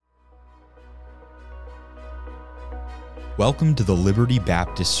Welcome to the Liberty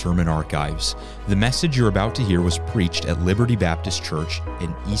Baptist Sermon Archives. The message you're about to hear was preached at Liberty Baptist Church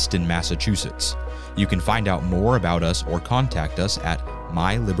in Easton, Massachusetts. You can find out more about us or contact us at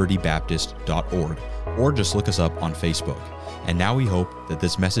mylibertybaptist.org or just look us up on Facebook. And now we hope that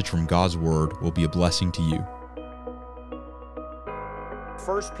this message from God's Word will be a blessing to you.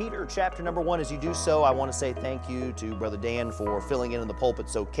 1 Peter chapter number 1. As you do so, I want to say thank you to Brother Dan for filling in the pulpit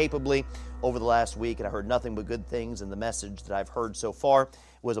so capably over the last week, and I heard nothing but good things, and the message that I've heard so far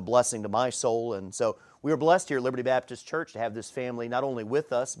was a blessing to my soul. And so we are blessed here at Liberty Baptist Church to have this family not only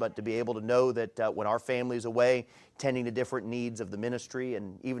with us, but to be able to know that when our family's away, tending to different needs of the ministry,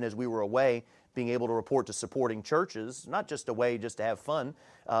 and even as we were away, being able to report to supporting churches, not just a way just to have fun,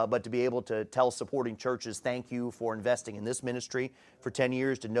 but to be able to tell supporting churches, thank you for investing in this ministry for 10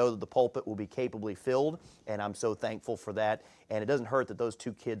 years, to know that the pulpit will be capably filled, and I'm so thankful for that. And it doesn't hurt that those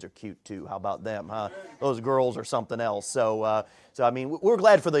two kids are cute too. How about them, huh? Those girls are something else. So I mean, we're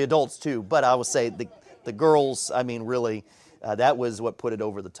glad for the adults too, but I would say the girls, I mean, really, that was what put it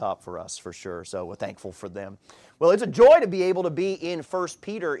over the top for us, for sure. So we're thankful for them. Well, it's a joy to be able to be in 1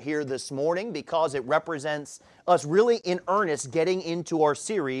 Peter here this morning because it represents us really in earnest getting into our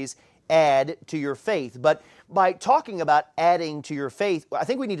series, Add to Your Faith. But by talking about adding to your faith, I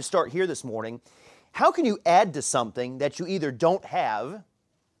think we need to start here this morning. How can you add to something that you either don't have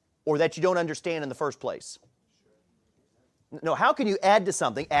or that you don't understand in the first place? No, how can you add to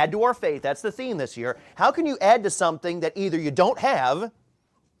something, add to our faith, that's the theme this year. How can you add to something that either you don't have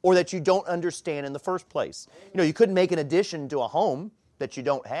or that you don't understand in the first place? You know, you couldn't make an addition to a home that you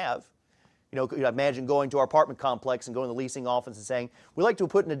don't have. You know, imagine going to our apartment complex and going to the leasing office and saying, we'd like to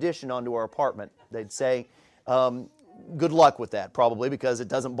put an addition onto our apartment. They'd say, good luck with that, probably, because it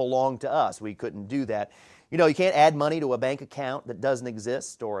doesn't belong to us. We couldn't do that. You know, you can't add money to a bank account that doesn't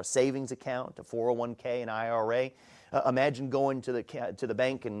exist, or a savings account, a 401k, an IRA. Imagine going to the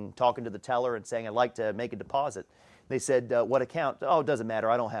bank and talking to the teller and saying, I'd like to make a deposit. They said, what account? Oh, it doesn't matter,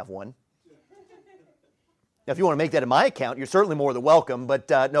 I don't have one. Now, if you want to make that in my account, you're certainly more than welcome, but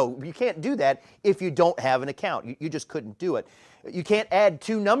no, you can't do that if you don't have an account. You just couldn't do it. You can't add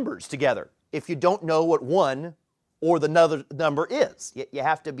two numbers together if you don't know what one or the other number is. You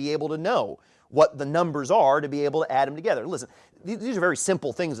have to be able to know what the numbers are to be able to add them together. Listen, these are very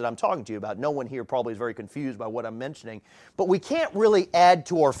simple things that I'm talking to you about. No one here probably is very confused by what I'm mentioning, but we can't really add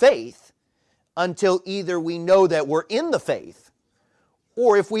to our faith until either we know that we're in the faith,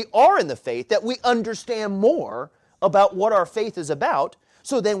 or if we are in the faith, that we understand more about what our faith is about,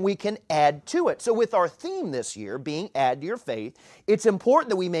 so then we can add to it. So with our theme this year being Add to Your Faith, it's important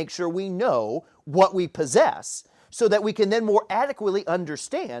that we make sure we know what we possess so that we can then more adequately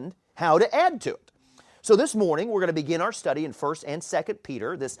understand how to add to it. So this morning, we're going to begin our study in 1 and 2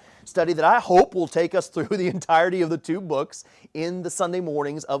 Peter, this study that I hope will take us through the entirety of the two books in the Sunday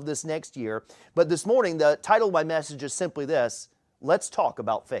mornings of this next year. But this morning, the title of my message is simply this: let's talk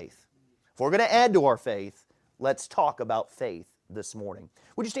about faith. If we're going to add to our faith, let's talk about faith this morning.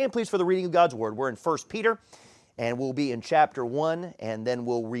 Would you stand, please, for the reading of God's Word? We're in 1 Peter, and we'll be in chapter 1, and then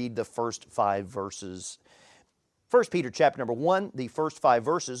we'll read the first 5 verses. 1 Peter chapter number 1, the first 5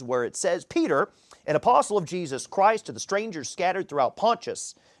 verses, where it says, Peter, an apostle of Jesus Christ, to the strangers scattered throughout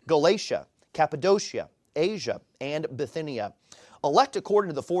Pontus, Galatia, Cappadocia, Asia, and Bithynia, elect according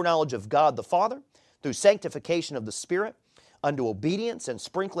to the foreknowledge of God the Father, through sanctification of the Spirit, unto obedience and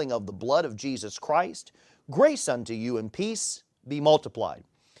sprinkling of the blood of Jesus Christ, grace unto you and peace be multiplied.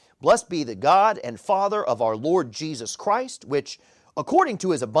 Blessed be the God and Father of our Lord Jesus Christ, which according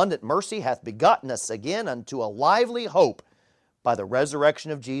to His abundant mercy hath begotten us again unto a lively hope by the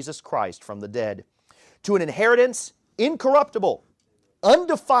resurrection of Jesus Christ from the dead, to an inheritance incorruptible,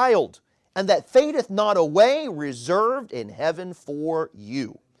 undefiled, and that fadeth not away, reserved in heaven for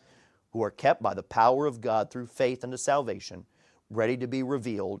you, who are kept by the power of God through faith unto salvation, ready to be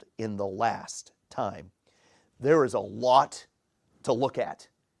revealed in the last time. There is a lot to look at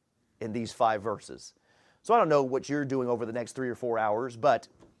in these 5 verses. So I don't know what you're doing over the next 3 or 4 hours, but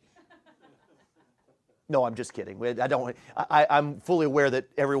no, I'm just kidding. I'm fully aware that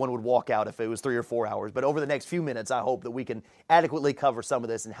everyone would walk out if it was 3 or 4 hours, but over the next few minutes, I hope that we can adequately cover some of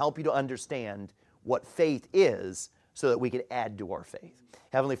this and help you to understand what faith is so that we can add to our faith.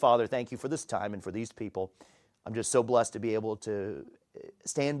 Heavenly Father, thank you for this time and for these people. I'm just so blessed to be able to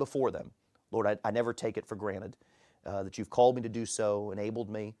stand before them. Lord, I never take it for granted that you've called me to do so, enabled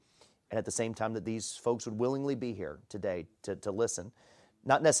me, and at the same time that these folks would willingly be here today to listen,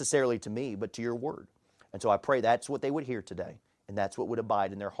 not necessarily to me, but to your word. And so I pray that's what they would hear today, and that's what would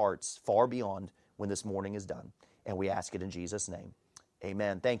abide in their hearts far beyond when this morning is done. And we ask it in Jesus' name.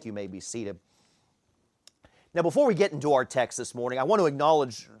 Amen. Thank you. You may be seated. Now, before we get into our text this morning, I want to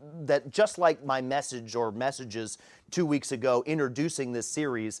acknowledge that just like my message or messages 2 weeks ago introducing this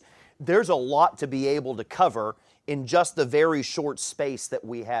series, there's a lot to be able to cover in just the very short space that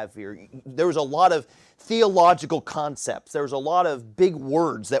we have here. There's a lot of theological concepts. There's a lot of big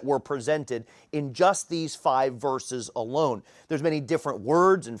words that were presented in just these 5 verses alone. There's many different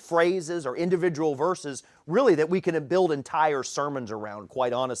words and phrases or individual verses, really, that we can build entire sermons around,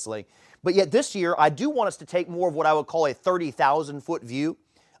 quite honestly. But yet this year, I do want us to take more of what I would call a 30,000-foot view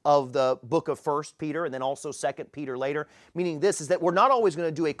of the book of 1 Peter and then also 2 Peter later. Meaning this is that we're not always going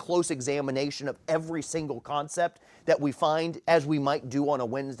to do a close examination of every single concept that we find, as we might do on a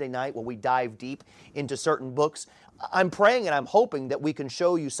Wednesday night when we dive deep into certain books. I'm praying and I'm hoping that we can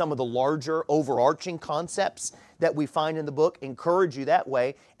show you some of the larger overarching concepts that we find in the book, encourage you that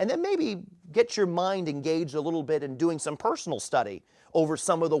way, and then maybe get your mind engaged a little bit in doing some personal study over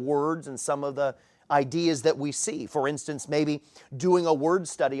some of the words and some of the ideas that we see. For instance, maybe doing a word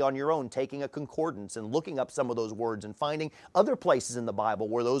study on your own, taking a concordance and looking up some of those words and finding other places in the Bible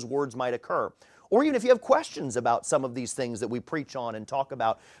where those words might occur. Or even if you have questions about some of these things that we preach on and talk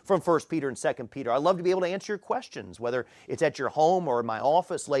about from 1 Peter and 2 Peter, I'd love to be able to answer your questions, whether it's at your home or in my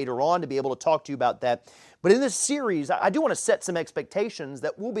office later on, to be able to talk to you about that. But in this series, I do want to set some expectations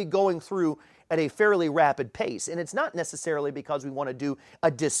that we'll be going through at a fairly rapid pace. And it's not necessarily because we want to do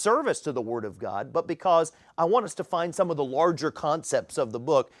a disservice to the Word of God, but because I want us to find some of the larger concepts of the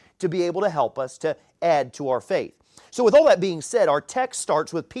book to be able to help us to add to our faith. So with all that being said, our text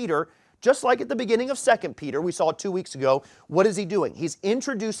starts with Peter, just like at the beginning of 2 Peter, we saw 2 weeks ago. What is he doing? He's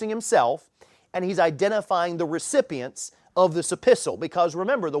introducing himself, and he's identifying the recipients of this epistle. Because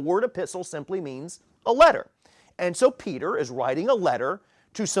remember, the word epistle simply means a letter. And so Peter is writing a letter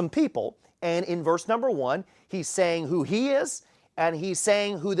to some people. And in verse number 1, he's saying who he is, and he's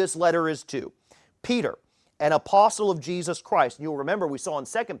saying who this letter is to. Peter, an apostle of Jesus Christ. And you'll remember we saw in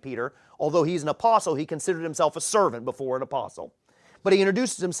 2 Peter, although he's an apostle, he considered himself a servant before an apostle. But he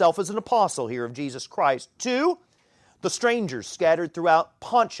introduces himself as an apostle here of Jesus Christ to the strangers scattered throughout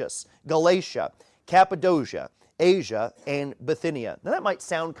Pontus, Galatia, Cappadocia, Asia, and Bithynia. Now that might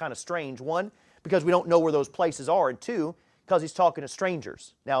sound kind of strange. 1, because we don't know where those places are, and 2, because he's talking to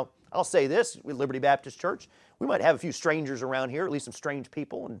strangers. Now, I'll say this, with Liberty Baptist Church, we might have a few strangers around here, at least some strange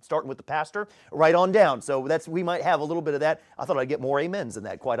people, and starting with the pastor, right on down. So we might have a little bit of that. I thought I'd get more amens than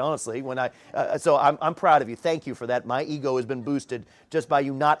that, quite honestly. So I'm proud of you. Thank you for that. My ego has been boosted just by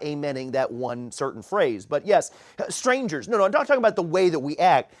you not amening that one certain phrase. But yes, strangers. No, I'm not talking about the way that we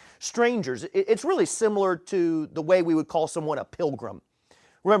act. Strangers, it's really similar to the way we would call someone a pilgrim.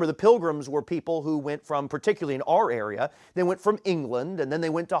 Remember, the pilgrims were people who went from, particularly in our area, they went from England, and then they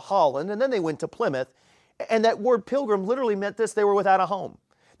went to Holland, and then they went to Plymouth. And that word pilgrim literally meant this: they were without a home.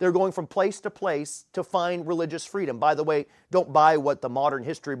 They were going from place to place to find religious freedom. By the way, don't buy what the modern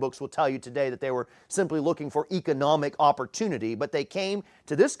history books will tell you today, that they were simply looking for economic opportunity, but they came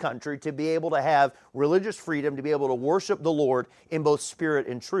to this country to be able to have religious freedom, to be able to worship the Lord in both spirit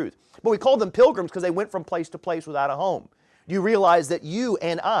and truth. But we call them pilgrims because they went from place to place without a home. Do you realize that you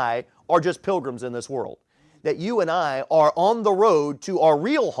and I are just pilgrims in this world? That you and I are on the road to our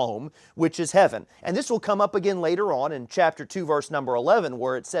real home, which is heaven. And this will come up again later on in chapter 2, verse number 11,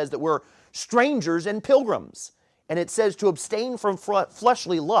 where it says that we're strangers and pilgrims. And it says to abstain from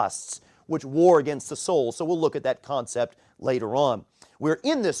fleshly lusts, which war against the soul. So we'll look at that concept later on. We're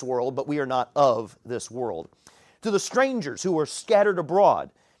in this world, but we are not of this world. To the strangers who are scattered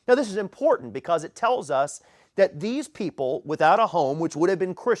abroad. Now this is important because it tells us that these people without a home, which would have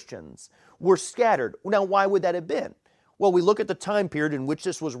been Christians, were scattered. Now, why would that have been? Well, we look at the time period in which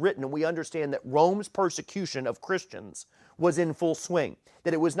this was written, and we understand that Rome's persecution of Christians was in full swing,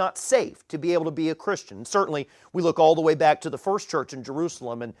 that it was not safe to be able to be a Christian. Certainly, we look all the way back to the first church in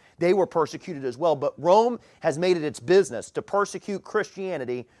Jerusalem, and they were persecuted as well. But Rome has made it its business to persecute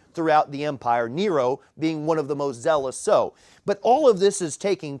Christianity throughout the empire, Nero being one of the most zealous so. But all of this is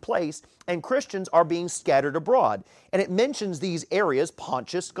taking place, and Christians are being scattered abroad. And it mentions these areas: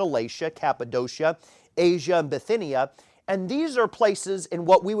 Pontus, Galatia, Cappadocia, Asia, and Bithynia. And these are places in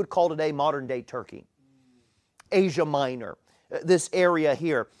what we would call today modern-day Turkey, Asia Minor, this area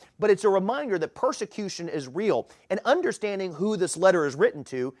here. But it's a reminder that persecution is real. And understanding who this letter is written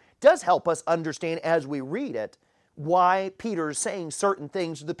to does help us understand, as we read it, why Peter is saying certain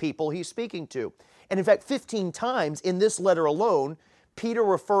things to the people he's speaking to. And in fact, 15 times in this letter alone, Peter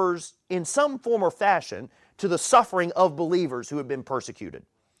refers in some form or fashion to the suffering of believers who have been persecuted.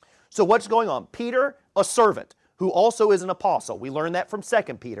 So what's going on? Peter, a servant, who also is an apostle, we learn that from 2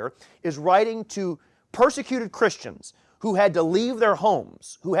 Peter, is writing to persecuted Christians who had to leave their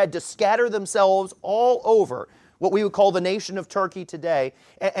homes, who had to scatter themselves all over what we would call the nation of Turkey today,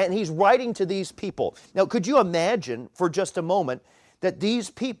 and he's writing to these people. Now, could you imagine for just a moment that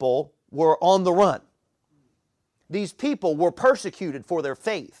these people were on the run? These people were persecuted for their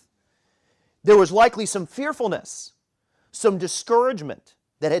faith. There was likely some fearfulness, some discouragement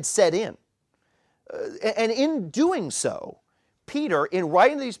that had set in. And in doing so, Peter, in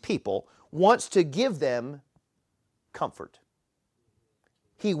writing to these people, wants to give them comfort.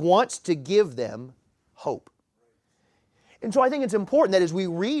 He wants to give them hope. And so I think it's important that as we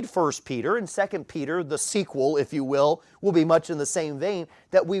read 1 Peter and 2 Peter, the sequel, if you will be much in the same vein,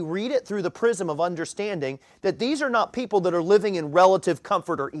 that we read it through the prism of understanding that these are not people that are living in relative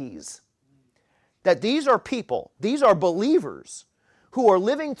comfort or ease. That these are people, these are believers who are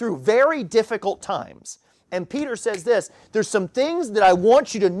living through very difficult times. And Peter says this, there's some things that I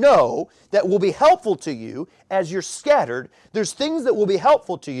want you to know that will be helpful to you as you're scattered. There's things that will be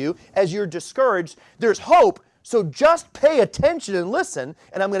helpful to you as you're discouraged. There's hope. So just pay attention and listen,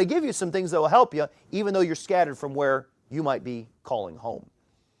 and I'm going to give you some things that will help you, even though you're scattered from where you might be calling home.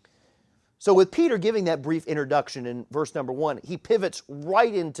 So with Peter giving that brief introduction in verse number 1, he pivots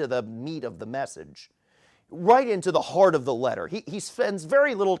right into the meat of the message, right into the heart of the letter. He spends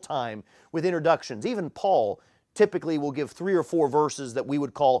very little time with introductions. Even Paul typically will give 3 or 4 verses that we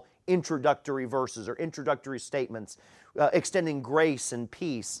would call introductory verses or introductory statements, extending grace and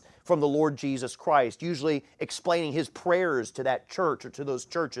peace from the Lord Jesus Christ, usually explaining his prayers to that church or to those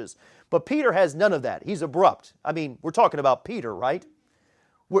churches. But Peter has none of that. He's abrupt. I mean, we're talking about Peter, right?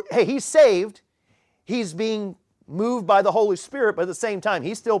 Hey, he's saved. He's being moved by the Holy Spirit, but at the same time,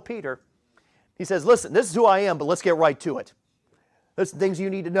 he's still Peter. He says, listen, this is who I am, but let's get right to it. There's some things you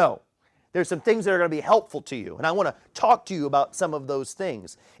need to know. There's some things that are going to be helpful to you, and I want to talk to you about some of those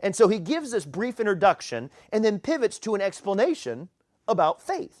things. And so he gives this brief introduction and then pivots to an explanation about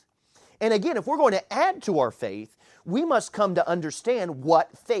faith. And again, if we're going to add to our faith, we must come to understand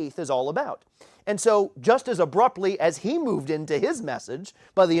what faith is all about. And so just as abruptly as he moved into his message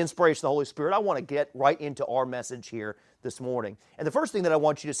by the inspiration of the Holy Spirit, I want to get right into our message here this morning. And the first thing that I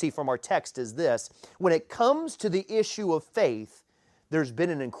want you to see from our text is this. When it comes to the issue of faith, there's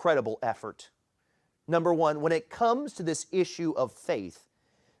been an incredible effort. Number one, when it comes to this issue of faith,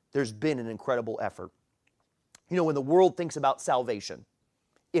 there's been an incredible effort. You know, when the world thinks about salvation,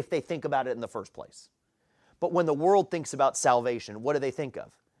 if they think about it in the first place. But when the world thinks about salvation, what do they think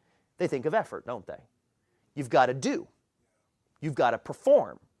of? They think of effort, don't they? You've got to do. You've got to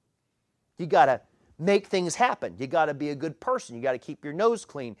perform. You've got to make things happen. You've got to be a good person. You've got to keep your nose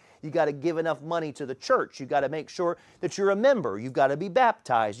clean. You've got to give enough money to the church. You've got to make sure that you're a member. You've got to be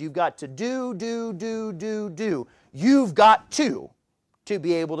baptized. You've got to do. You've got to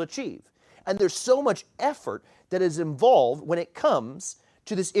be able to achieve. And there's so much effort that is involved when it comes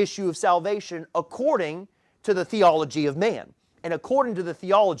to this issue of salvation according to the theology of man and according to the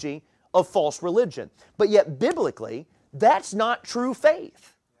theology of false religion. But yet biblically, that's not true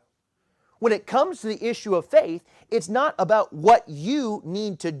faith. When it comes to the issue of faith, it's not about what you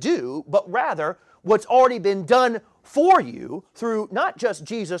need to do, but rather what's already been done for you through not just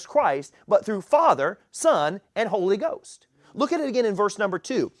Jesus Christ, but through Father, Son, and Holy Ghost. Look at it again in verse number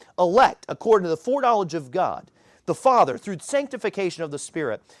 2. Elect according to the foreknowledge of God, the Father, through sanctification of the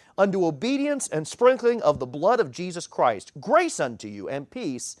Spirit, unto obedience and sprinkling of the blood of Jesus Christ, grace unto you and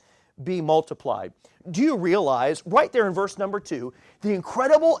peace be multiplied. Do you realize, right there in verse number 2, the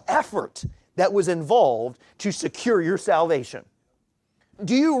incredible effort that was involved to secure your salvation?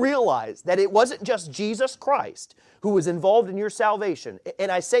 Do you realize that it wasn't just Jesus Christ who was involved in your salvation?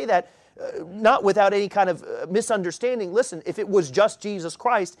 And I say that not without any kind of misunderstanding. Listen, if it was just Jesus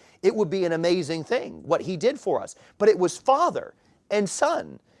Christ, it would be an amazing thing, what He did for us. But it was Father and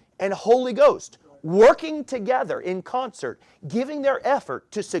Son and Holy Ghost working together in concert, giving their effort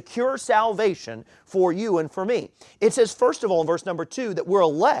to secure salvation for you and for me. It says, first of all, in verse number 2, that we're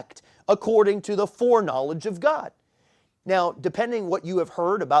elect according to the foreknowledge of God. Now, depending what you have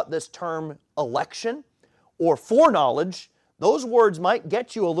heard about this term election or foreknowledge, those words might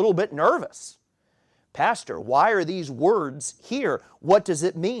get you a little bit nervous. Pastor, why are these words here? What does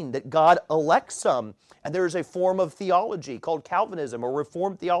it mean that God elects some? And there's a form of theology called Calvinism or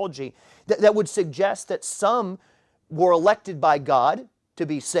Reformed theology that would suggest that some were elected by God to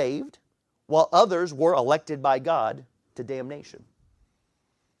be saved, while others were elected by God to damnation.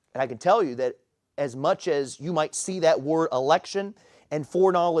 And I can tell you that as much as you might see that word election and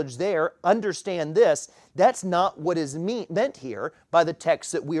foreknowledge there, understand this, that's not what is meant here by the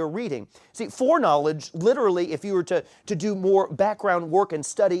text that we are reading. See, foreknowledge, literally, if you were to do more background work and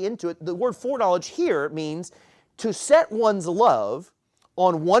study into it, the word foreknowledge here means to set one's love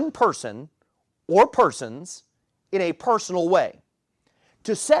on one person or persons in a personal way.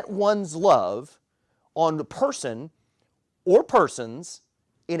 To set one's love on the person or persons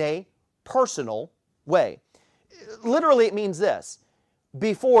in a personal way. Literally, it means this.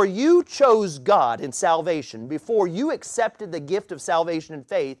 Before you chose God in salvation, before you accepted the gift of salvation and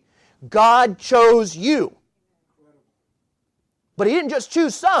faith, God chose you. But He didn't just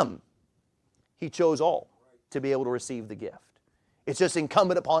choose some. He chose all to be able to receive the gift. It's just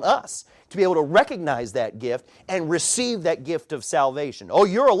incumbent upon us to be able to recognize that gift and receive that gift of salvation. Oh,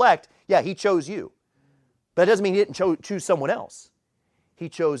 you're elect. Yeah, He chose you. But it doesn't mean He didn't choose someone else. He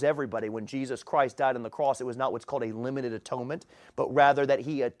chose everybody. When Jesus Christ died on the cross, it was not what's called a limited atonement, but rather that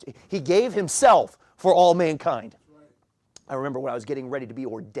He gave Himself for all mankind. I remember when I was getting ready to be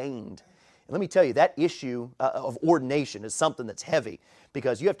ordained. And let me tell you, that issue of ordination is something that's heavy,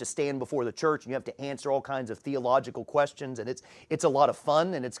 because you have to stand before the church and you have to answer all kinds of theological questions, and it's a lot of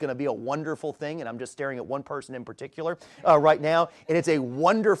fun, and it's going to be a wonderful thing. And I'm just staring at one person in particular right now, and it's a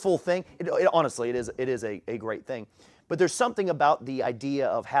wonderful thing. Honestly, it is a great thing. But there's something about the idea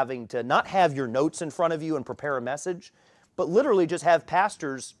of having to not have your notes in front of you and prepare a message, but literally just have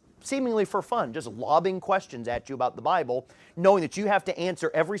pastors, seemingly for fun, just lobbing questions at you about the Bible, knowing that you have to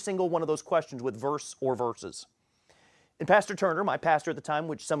answer every single one of those questions with verse or verses. And Pastor Turner, my pastor at the time,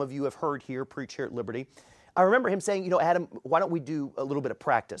 which some of you have heard here, preach here at Liberty, I remember him saying, Adam, why don't we do a little bit of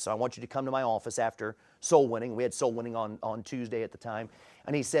practice? So I want you to come to my office after soul winning. We had soul winning on Tuesday at the time.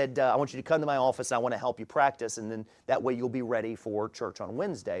 And he said, I want you to come to my office and I want to help you practice, and then that way you'll be ready for church on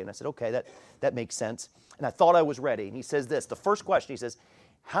Wednesday. And I said, okay, that makes sense. And I thought I was ready. And he says this, the first question, he says,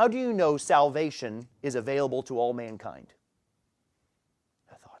 how do you know salvation is available to all mankind?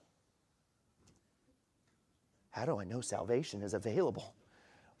 I thought, how do I know salvation is available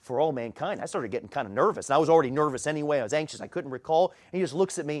for all mankind? I started getting kind of nervous. And I was already nervous anyway. I was anxious. I couldn't recall. And he just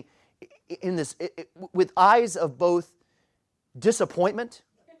looks at me in this with eyes of both disappointment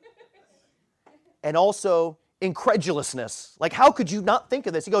and also incredulousness. Like, how could you not think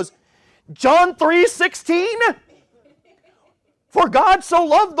of this? He goes, John 3:16, for God so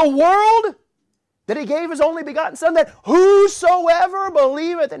loved the world that He gave His only begotten Son, that whosoever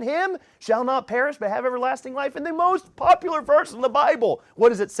believeth in Him shall not perish but have everlasting life. And the most popular verse in the Bible, what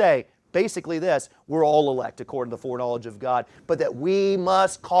does it say? Basically this, we're all elect according to the foreknowledge of God, but that we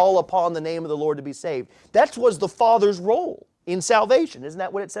must call upon the name of the Lord to be saved. That was the Father's role in salvation. Isn't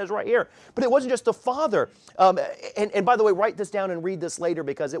that what it says right here? But it wasn't just the Father. And by the way, write this down and read this later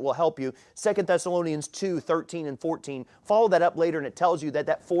because it will help you. 2 Thessalonians 2:13 and 14. Follow that up later, and it tells you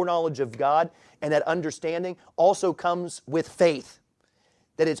that foreknowledge of God and that understanding also comes with faith.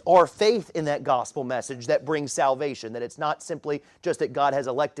 That it's our faith in that gospel message that brings salvation. That it's not simply just that God has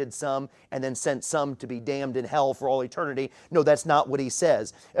elected some and then sent some to be damned in hell for all eternity. No, that's not what he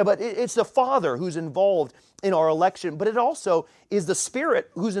says. But it's the Father who's involved in our election, but it also is the Spirit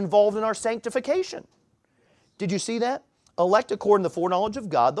who's involved in our sanctification. Did you see that? Elect according to the foreknowledge of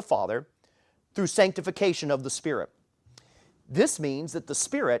God the Father through sanctification of the Spirit. This means that the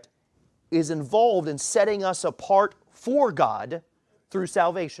Spirit is involved in setting us apart for God through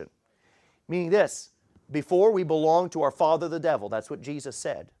salvation. Meaning this, before we belonged to our father the devil, that's what Jesus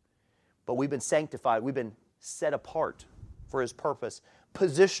said. But we've been sanctified, we've been set apart for His purpose.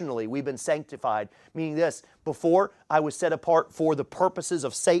 Positionally, we've been sanctified. Meaning this, before I was set apart for the purposes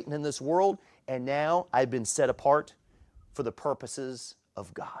of Satan in this world, and now I've been set apart for the purposes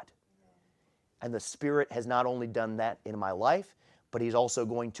of God. And the Spirit has not only done that in my life, but He's also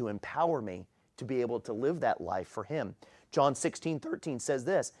going to empower me to be able to live that life for Him. John 16:13 says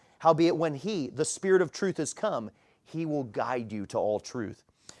this, howbeit when He, the Spirit of truth, is come, He will guide you to all truth.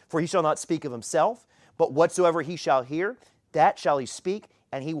 For He shall not speak of Himself, but whatsoever He shall hear, that shall He speak,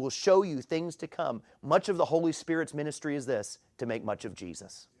 and He will show you things to come. Much of the Holy Spirit's ministry is this, to make much of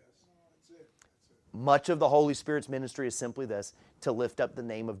Jesus. Much of the Holy Spirit's ministry is simply this, to lift up the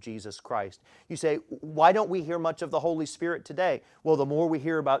name of Jesus Christ. You say, why don't we hear much of the Holy Spirit today? Well, the more we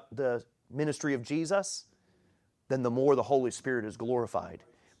hear about the ministry of Jesus, then the more the Holy Spirit is glorified,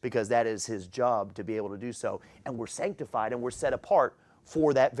 because that is His job to be able to do so. And we're sanctified and we're set apart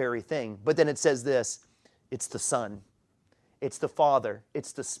for that very thing. But then it says this, it's the Son, it's the Father,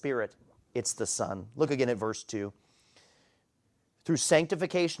 it's the Spirit, it's the Son. Look again at verse 2. Through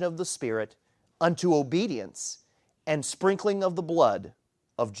sanctification of the Spirit unto obedience and sprinkling of the blood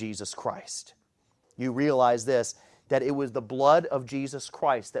of Jesus Christ. You realize this, that it was the blood of Jesus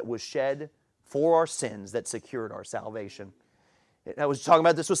Christ that was shed for our sins that secured our salvation. I was talking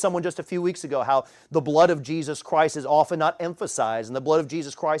about this with someone just a few weeks ago, how the blood of Jesus Christ is often not emphasized and the blood of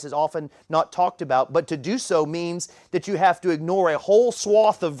Jesus Christ is often not talked about, but to do so means that you have to ignore a whole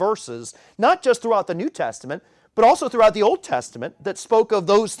swath of verses, not just throughout the New Testament, but also throughout the Old Testament that spoke of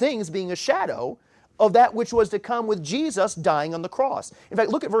those things being a shadow of that which was to come with Jesus dying on the cross. In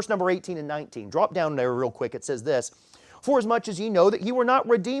fact, look at verse number 18 and 19. Drop down there real quick. It says this, "For as much as ye know that ye were not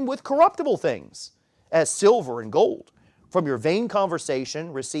redeemed with corruptible things, as silver and gold, from your vain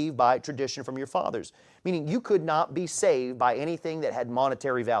conversation received by tradition from your fathers." Meaning you could not be saved by anything that had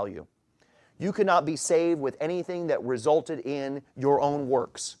monetary value. You could not be saved with anything that resulted in your own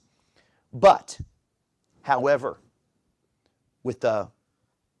works. But, however, with the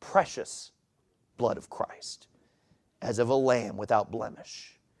precious blood of Christ, as of a lamb without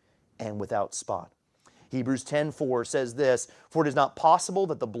blemish and without spot. Hebrews 10:4 says this, "For it is not possible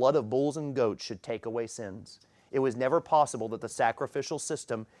that the blood of bulls and goats should take away sins." It was never possible that the sacrificial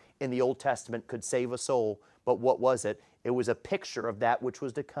system in the Old Testament could save a soul, but what was it? It was a picture of that which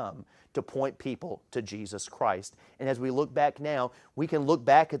was to come to point people to Jesus Christ. And as we look back now, we can look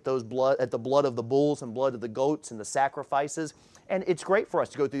back at the blood of the bulls and blood of the goats and the sacrifices, and it's great for us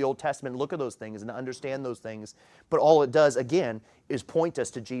to go through the Old Testament and look at those things and to understand those things. But all it does, again, is point us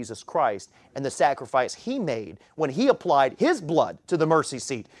to Jesus Christ and the sacrifice He made when He applied His blood to the mercy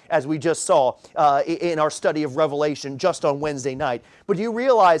seat, as we just saw in our study of Revelation just on Wednesday night. But do you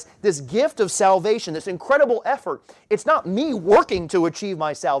realize this gift of salvation, this incredible effort, it's not me working to achieve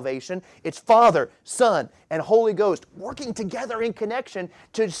my salvation. It's Father, Son, and Holy Ghost working together in connection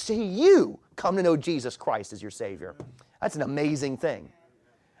to see you come to know Jesus Christ as your Savior. That's an amazing thing.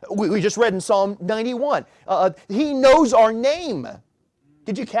 We just read in Psalm 91, He knows our name.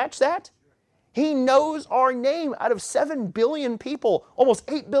 Did you catch that? He knows our name. Out of 7 billion people, almost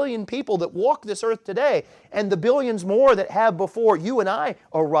 8 billion people that walk this earth today, and the billions more that have before you and I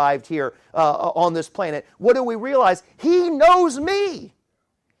arrived here on this planet, what do we realize? He knows me.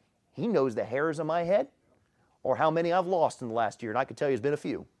 He knows the hairs on my head, or how many I've lost in the last year, and I can tell you it's been a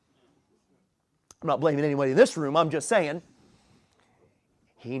few. I'm not blaming anybody in this room, I'm just saying,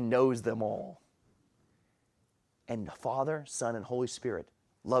 He knows them all. And the Father, Son, and Holy Spirit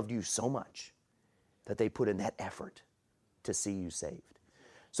loved you so much that they put in that effort to see you saved.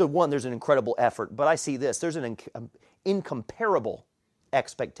 So one, there's an incredible effort, but I see this. There's an incomparable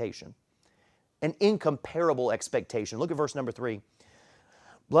expectation. An incomparable expectation. Look at verse number 3.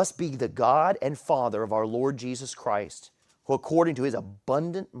 "Blessed be the God and Father of our Lord Jesus Christ, who according to His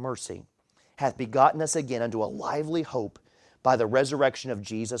abundant mercy hath begotten us again unto a lively hope by the resurrection of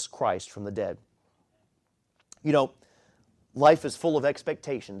Jesus Christ from the dead." You know, life is full of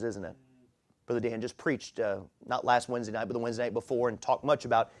expectations, isn't it? Brother Dan just preached, not last Wednesday night, but the Wednesday night before, and talked much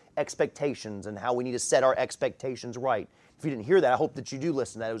about expectations and how we need to set our expectations right. If you didn't hear that, I hope that you do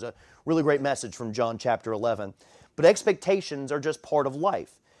listen to that. It was a really great message from John chapter 11. But expectations are just part of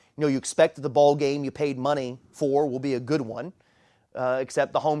life. You know, you expect that the ball game you paid money for will be a good one,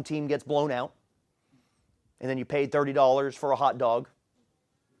 except the home team gets blown out, and then you paid $30 for a hot dog.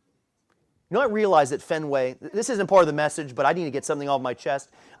 You know, I realized that Fenway, this isn't part of the message, but I need to get something off my chest.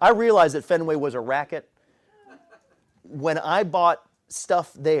 I realized that Fenway was a racket when I bought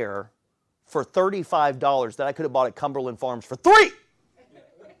stuff there for $35 that I could have bought at Cumberland Farms for $3.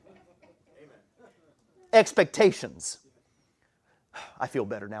 Expectations. I feel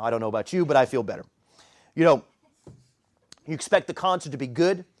better now. I don't know about you, but I feel better. You know, you expect the concert to be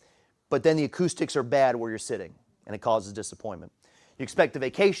good, but then the acoustics are bad where you're sitting, and it causes disappointment. You expect the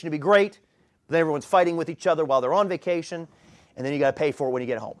vacation to be great, but then everyone's fighting with each other while they're on vacation, and then you got to pay for it when you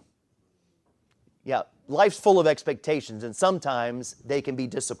get home. Yeah, life's full of expectations, and sometimes they can be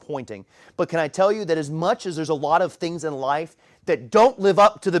disappointing. But can I tell you that as much as there's a lot of things in life that don't live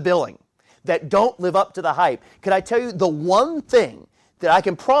up to the billing, that don't live up to the hype, can I tell you the one thing that I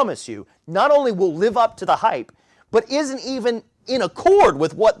can promise you not only will live up to the hype, but isn't even in accord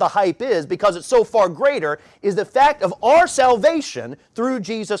with what the hype is because it's so far greater, is the fact of our salvation through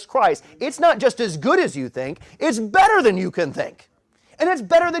Jesus Christ. It's not just as good as you think, it's better than you can think. And it's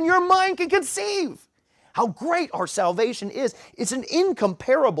better than your mind can conceive. How great our salvation is. It's an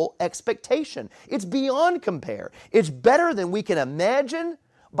incomparable expectation. It's beyond compare. It's better than we can imagine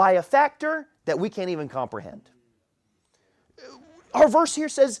by a factor that we can't even comprehend. Our verse here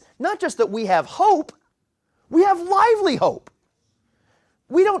says not just that we have hope, we have lively hope.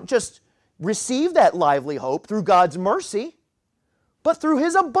 We don't just receive that lively hope through God's mercy, but through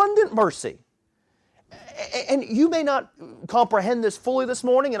His abundant mercy. And you may not comprehend this fully this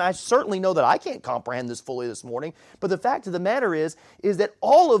morning, and I certainly know that I can't comprehend this fully this morning, but the fact of the matter is that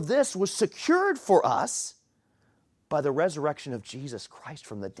all of this was secured for us By the resurrection of Jesus Christ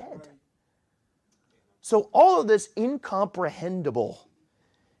from the dead. So all of this incomprehensible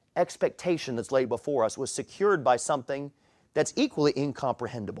expectation that's laid before us was secured by something that's equally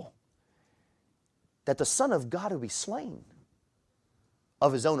incomprehensible. That the Son of God would be slain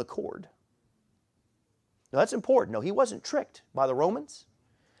of His own accord. Now that's important. No, He wasn't tricked by the Romans.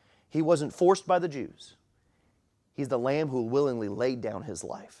 He wasn't forced by the Jews. He's the Lamb who willingly laid down His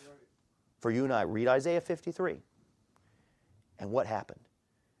life. For you and I, read Isaiah 53. And what happened?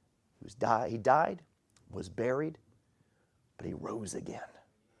 He died, was buried, but He rose again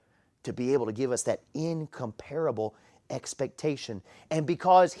to be able to give us that incomparable expectation. And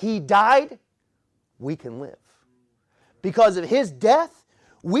because He died, we can live. Because of His death,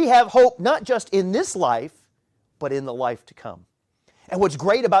 we have hope not just in this life, but in the life to come. And what's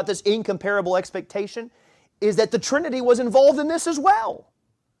great about this incomparable expectation is that the Trinity was involved in this as well.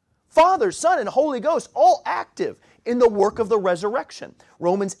 Father, Son, and Holy Ghost, all active in the work of the resurrection.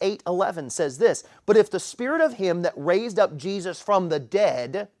 Romans 8:11 says this, "But if the Spirit of Him that raised up Jesus from the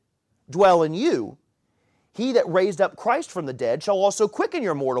dead dwell in you, He that raised up Christ from the dead shall also quicken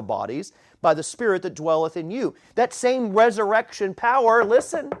your mortal bodies by the Spirit that dwelleth in you." That same resurrection power,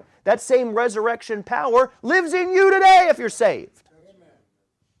 listen, that same resurrection power lives in you today if you're saved. Amen.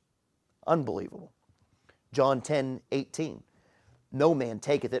 Unbelievable. John 10:18. "No man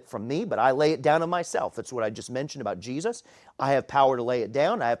taketh it from me, but I lay it down of myself." That's what I just mentioned about Jesus. I have power to lay it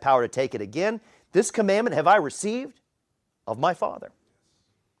down. I have power to take it again. "This commandment have I received of my Father."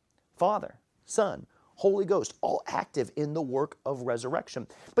 Father, Son, Holy Ghost, all active in the work of resurrection.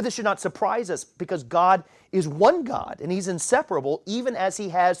 But this should not surprise us because God is one God and He's inseparable even as He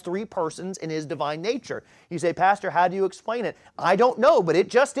has three persons in His divine nature. You say, "Pastor, how do you explain it?" I don't know, but it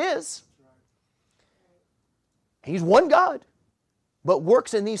just is. He's one God, but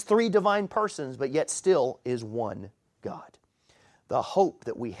works in these three divine persons, but yet still is one God. The hope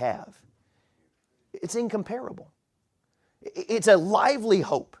that we have, it's incomparable. It's a lively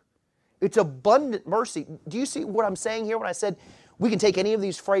hope. It's abundant mercy. Do you see what I'm saying here when I said we can take any of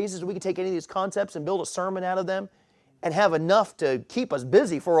these phrases, we can take any of these concepts and build a sermon out of them and have enough to keep us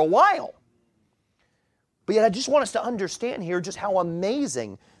busy for a while? But yet I just want us to understand here just how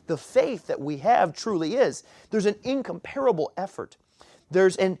amazing the faith that we have truly is. There's an incomparable effort.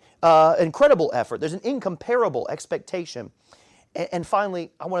 There's an incredible effort. There's an incomparable expectation. And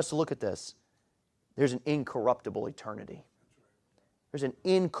finally, I want us to look at this. There's an incorruptible eternity. There's an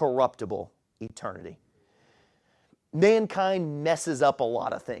incorruptible eternity. Mankind messes up a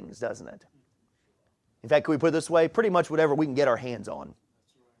lot of things, doesn't it? In fact, can we put it this way? Pretty much whatever we can get our hands on,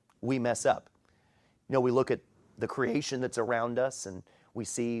 we mess up. You know, we look at the creation that's around us and we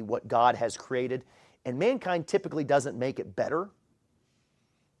see what God has created, and mankind typically doesn't make it better.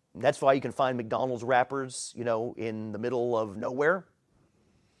 And that's why you can find McDonald's wrappers, you know, in the middle of nowhere.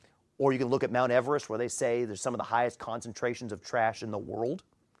 Or you can look at Mount Everest where they say there's some of the highest concentrations of trash in the world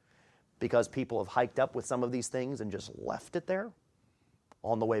because people have hiked up with some of these things and just left it there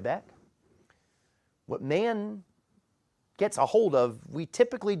on the way back. What man gets a hold of, we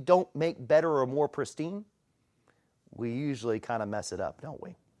typically don't make better or more pristine. We usually kind of mess it up, don't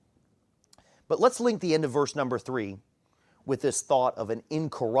we? But let's link the end of verse number 3 with this thought of an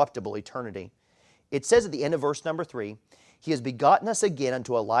incorruptible eternity. It says at the end of verse number 3, He has begotten us again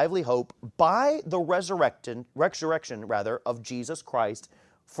unto a lively hope by the resurrection of Jesus Christ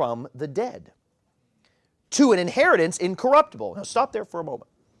from the dead, to an inheritance incorruptible. Now stop there for a moment.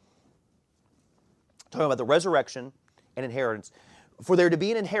 Talking about the resurrection and inheritance. For there to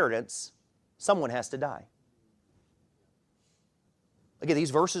be an inheritance, someone has to die. Again,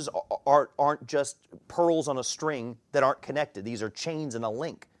 these verses aren't just pearls on a string that aren't connected. These are chains in a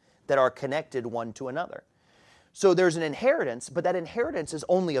link that are connected one to another. So there's an inheritance, but that inheritance is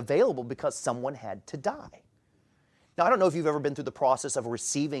only available because someone had to die. Now, I don't know if you've ever been through the process of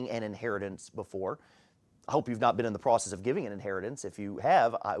receiving an inheritance before. I hope you've not been in the process of giving an inheritance. If you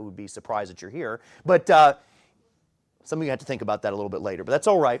have, I would be surprised that you're here. But some of you have to think about that a little bit later, but that's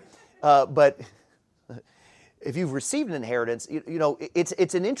all right. But if you've received an inheritance, you know,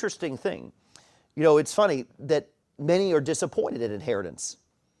 it's an interesting thing. You know, it's funny that many are disappointed in inheritance,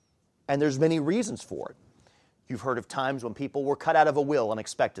 and there's many reasons for it. You've heard of times when people were cut out of a will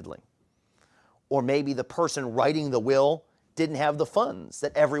unexpectedly. Or maybe the person writing the will didn't have the funds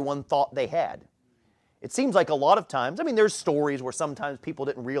that everyone thought they had. It seems like a lot of times, I mean, there's stories where sometimes people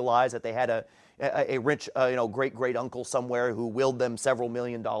didn't realize that they had a rich, great-great-uncle somewhere who willed them several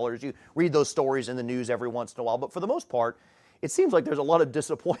 $1,000,000. You read those stories in the news every once in a while, but for the most part, it seems like there's a lot of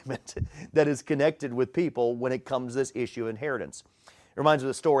disappointment that is connected with people when it comes to this issue of inheritance. It reminds me of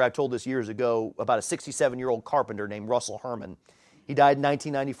the story I told this years ago about a 67-year-old carpenter named Russell Herman. He died in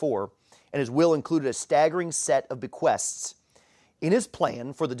 1994, and his will included a staggering set of bequests. In his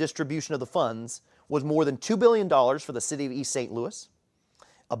plan for the distribution of the funds was more than $2 billion for the city of East St. Louis,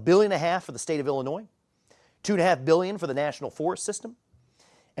 $1.5 billion for the state of Illinois, $2.5 billion for the National Forest System,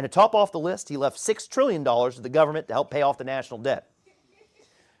 and to top off the list, he left $6 trillion to the government to help pay off the national debt.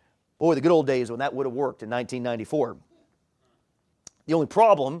 Boy, the good old days when that would have worked in 1994. The only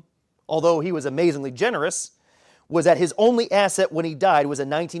problem, although he was amazingly generous, was that his only asset when he died was a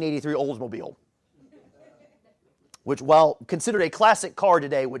 1983 Oldsmobile, which, while considered a classic car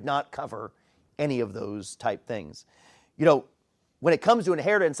today, would not cover any of those type things. You know, when it comes to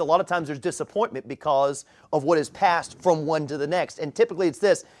inheritance, a lot of times there's disappointment because of what is passed from one to the next. And typically it's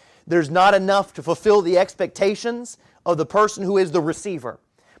this: there's not enough to fulfill the expectations of the person who is the receiver.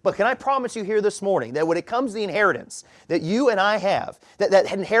 But can I promise you here this morning that when it comes to the inheritance that you and I have,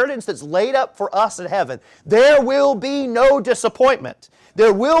 that inheritance that's laid up for us in heaven, there will be no disappointment.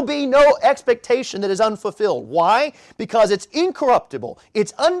 There will be no expectation that is unfulfilled. Why? Because it's incorruptible,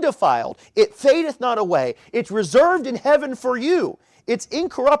 it's undefiled, it fadeth not away, it's reserved in heaven for you. It's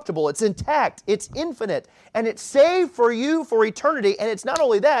incorruptible, it's intact, it's infinite, and it's saved for you for eternity. And it's not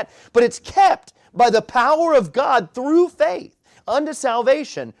only that, but it's kept by the power of God through faith unto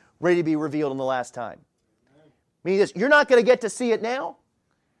salvation, ready to be revealed in the last time. Meaning this, you're not going to get to see it now,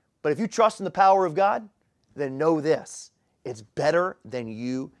 but if you trust in the power of God, then know this: it's better than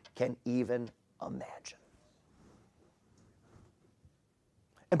you can even imagine.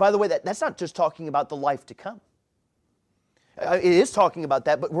 And by the way, that's not just talking about the life to come. It is talking about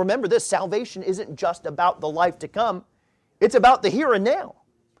that, but remember this: salvation isn't just about the life to come, it's about the here and now.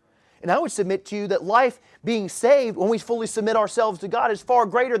 And I would submit to you that life being saved, when we fully submit ourselves to God, is far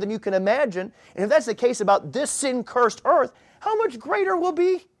greater than you can imagine. And if that's the case about this sin-cursed earth, how much greater will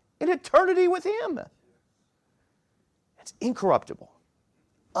be in eternity with Him? It's incorruptible,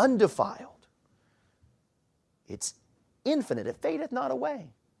 undefiled. It's infinite. It fadeth not away.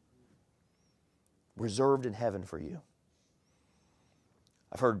 Reserved in heaven for you.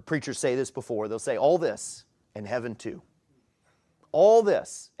 I've heard preachers say this before. They'll say, all this and heaven too. All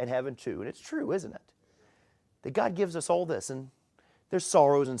this and heaven too. And it's true, isn't it? That God gives us all this. And there's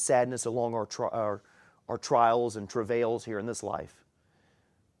sorrows and sadness along our trials and travails here in this life.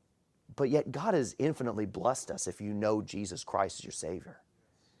 But yet God has infinitely blessed us if you know Jesus Christ as your Savior.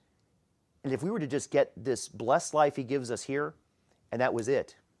 And if we were to just get this blessed life He gives us here, and that was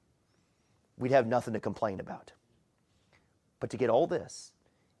it, we'd have nothing to complain about. But to get all this,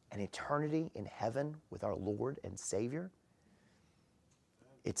 an eternity in heaven with our Lord and Savior,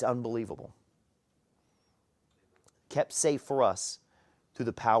 it's unbelievable. Kept safe for us through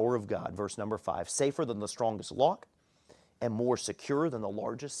the power of God. Verse number 5, safer than the strongest lock and more secure than the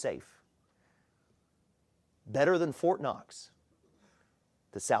largest safe. Better than Fort Knox.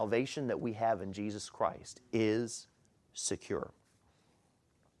 The salvation that we have in Jesus Christ is secure.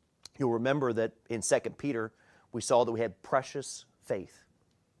 You'll remember that in 2 Peter, we saw that we had precious faith.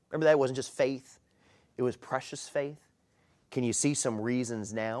 Remember that? It wasn't just faith, it was precious faith. Can you see some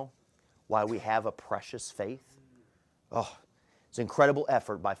reasons now why we have a precious faith? Oh, it's an incredible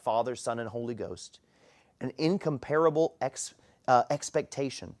effort by Father, Son, and Holy Ghost. An incomparable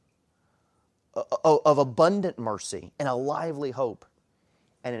expectation of abundant mercy and a lively hope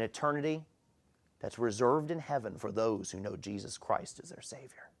and an eternity that's reserved in heaven for those who know Jesus Christ as their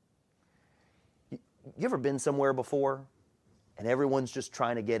Savior. You ever been somewhere before and everyone's just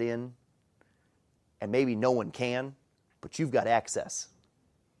trying to get in and maybe no one can, but you've got access?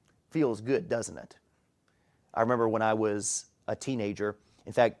 Feels good, doesn't it? I remember when I was a teenager.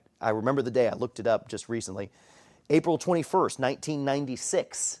 In fact, I remember the day. I looked it up just recently. April 21st,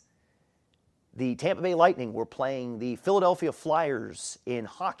 1996. The Tampa Bay Lightning were playing the Philadelphia Flyers in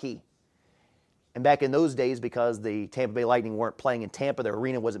hockey. And back in those days, because the Tampa Bay Lightning weren't playing in Tampa, their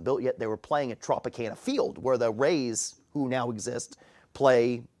arena wasn't built yet, they were playing at Tropicana Field, where the Rays, who now exist,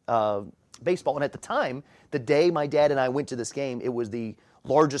 play baseball. And at the time, the day my dad and I went to this game, it was the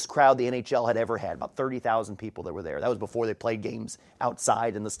largest crowd the NHL had ever had, about 30,000 people that were there. That was before they played games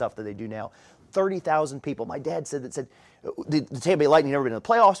outside and the stuff that they do now. 30,000 people. My dad said the Tampa Bay Lightning had never been in the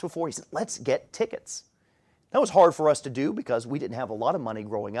playoffs before. He said, let's get tickets. That was hard for us to do because we didn't have a lot of money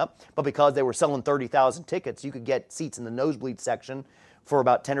growing up, but because they were selling 30,000 tickets, you could get seats in the nosebleed section for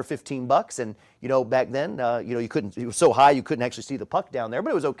about 10 or 15 bucks. And, back then, you couldn't, it was so high you couldn't actually see the puck down there,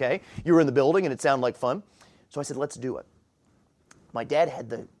 but it was okay. You were in the building and it sounded like fun. So I said, let's do it. My dad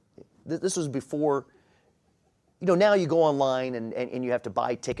had this was before now you go online and you have to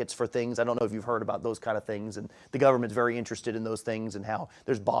buy tickets for things. I don't know if you've heard about those kind of things, and the government's very interested in those things and how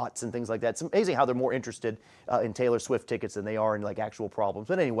there's bots and things like that. It's amazing how they're more interested in Taylor Swift tickets than they are in like actual problems.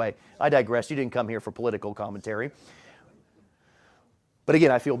 But anyway, I digress. You didn't come here for political commentary. But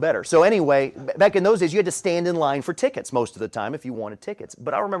again, I feel better. So anyway, back in those days, you had to stand in line for tickets most of the time if you wanted tickets.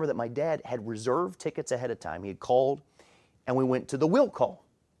 But I remember that my dad had reserved tickets ahead of time. He had called, and we went to the will call.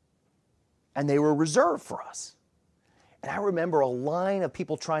 And they were reserved for us. And I remember a line of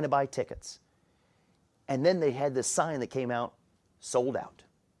people trying to buy tickets. And then they had this sign that came out, sold out.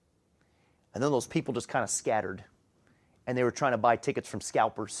 And then those people just kind of scattered. And they were trying to buy tickets from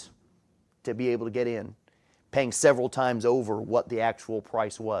scalpers to be able to get in, paying several times over what the actual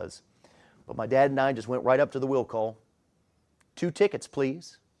price was. But my dad and I just went right up to the will call. 2 tickets,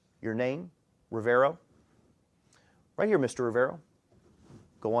 please. Your name, Rivero. Right here, Mr. Rivero.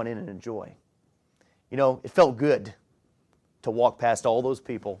 Go on in and enjoy. It felt good to walk past all those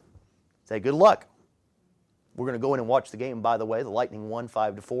people, say, good luck. We're going to go in and watch the game. By the way, the Lightning won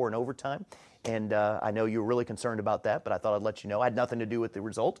 5-4 in overtime. And I know you were really concerned about that, but I thought I'd let you know. I had nothing to do with the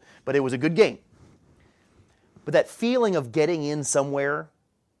result, but it was a good game. But that feeling of getting in somewhere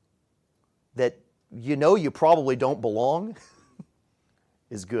that you probably don't belong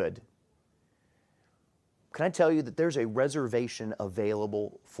is good. Can I tell you that there's a reservation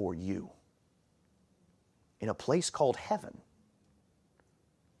available for you in a place called heaven?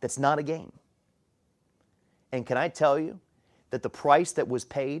 That's not a game. And can I tell you that the price that was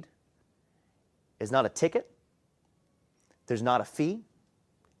paid is not a ticket? There's not a fee.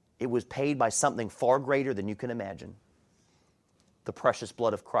 It was paid by something far greater than you can imagine. The precious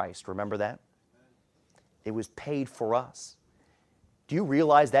blood of Christ. Remember that? It was paid for us. Do you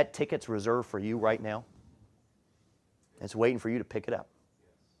realize that ticket's reserved for you right now? It's waiting for you to pick it up.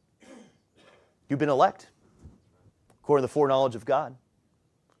 You've been elect. According to the foreknowledge of God,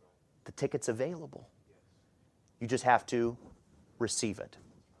 the ticket's available. You just have to receive it.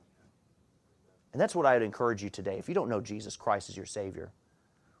 And that's what I would encourage you today. If you don't know Jesus Christ as your Savior,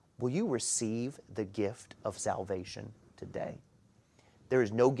 will you receive the gift of salvation today? There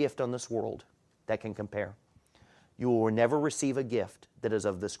is no gift on this world that can compare. You will never receive a gift that is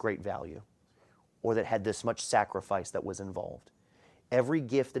of this great value or that had this much sacrifice that was involved. Every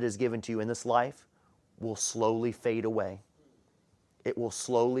gift that is given to you in this life will slowly fade away. It will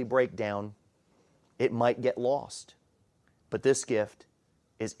slowly break down. It might get lost. But this gift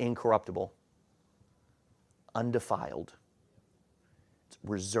is incorruptible, undefiled. It's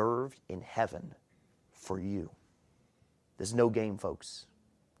reserved in heaven for you. This is no game, folks.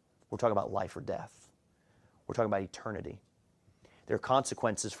 We're talking about life or death. We're talking about eternity. There are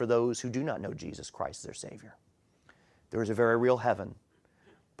consequences for those who do not know Jesus Christ as their Savior. There is a very real heaven.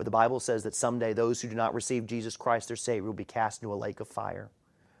 But the Bible says that someday those who do not receive Jesus Christ their Savior will be cast into a lake of fire.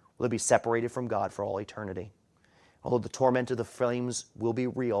 Will be separated from God for all eternity. Although the torment of the flames will be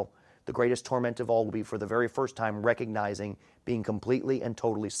real, the greatest torment of all will be for the very first time recognizing being completely and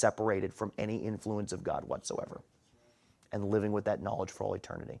totally separated from any influence of God whatsoever and living with that knowledge for all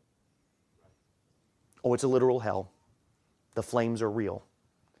eternity. Oh, it's a literal hell. The flames are real,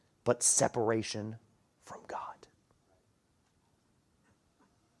 but separation from God.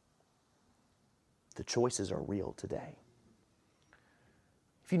 The choices are real today.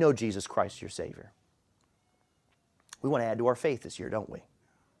 If you know Jesus Christ, your Savior, we want to add to our faith this year, don't we?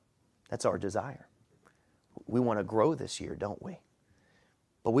 That's our desire. We want to grow this year, don't we?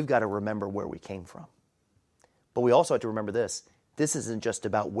 But we've got to remember where we came from. But we also have to remember this. This isn't just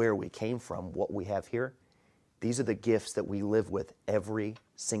about where we came from, what we have here. These are the gifts that we live with every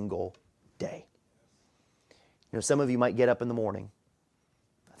single day. Some of you might get up in the morning.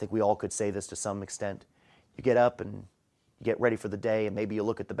 I think we all could say this to some extent. You get up and you get ready for the day, and maybe you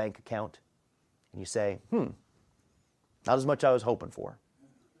look at the bank account and you say, not as much I was hoping for.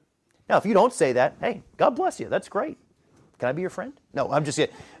 Now, if you don't say that, hey, God bless you. That's great. Can I be your friend? No, I'm just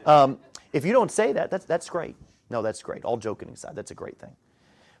kidding. If you don't say that, that's great. No, that's great. All joking aside, that's a great thing.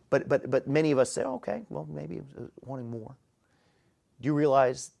 But many of us say, okay, well, maybe wanting more. Do you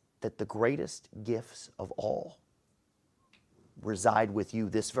realize that the greatest gifts of all reside with you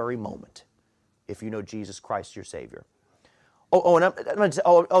this very moment if you know Jesus Christ your Savior? You're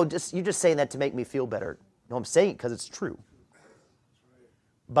just saying that to make me feel better. No, I'm saying it because it's true.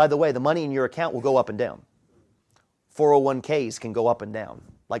 By the way, the money in your account will go up and down. 401ks can go up and down,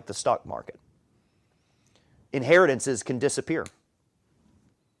 like the stock market. Inheritances can disappear.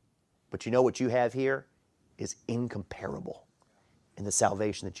 But you know what you have here is incomparable in the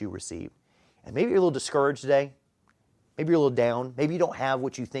salvation that you receive. And maybe you're a little discouraged today. Maybe you're a little down. Maybe you don't have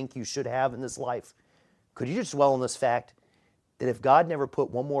what you think you should have in this life. Could you just dwell on this fact that if God never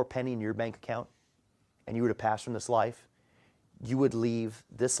put one more penny in your bank account and you were to pass from this life, you would leave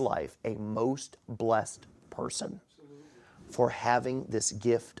this life a most blessed person for having this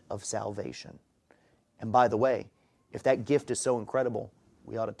gift of salvation? And by the way, if that gift is so incredible,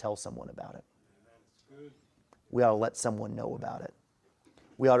 we ought to tell someone about it. We ought to let someone know about it.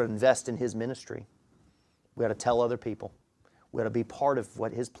 We ought to invest in His ministry. We ought to tell other people. We ought to be part of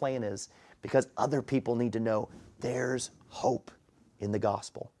what His plan is, because other people need to know there's hope in the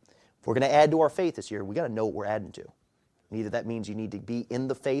gospel. If we're going to add to our faith this year, we got to know what we're adding to. And either that means you need to be in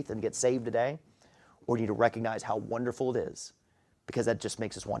the faith and get saved today, or you need to recognize how wonderful it is, because that just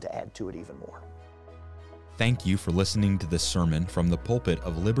makes us want to add to it even more. Thank you for listening to this sermon from the pulpit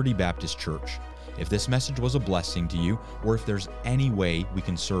of Liberty Baptist Church. If this message was a blessing to you, or if there's any way we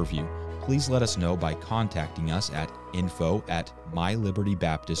can serve you, please let us know by contacting us at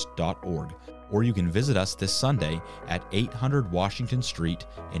info@mylibertybaptist.org, or you can visit us this Sunday at 800 Washington Street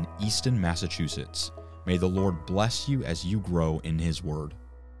in Easton, Massachusetts. May the Lord bless you as you grow in His Word.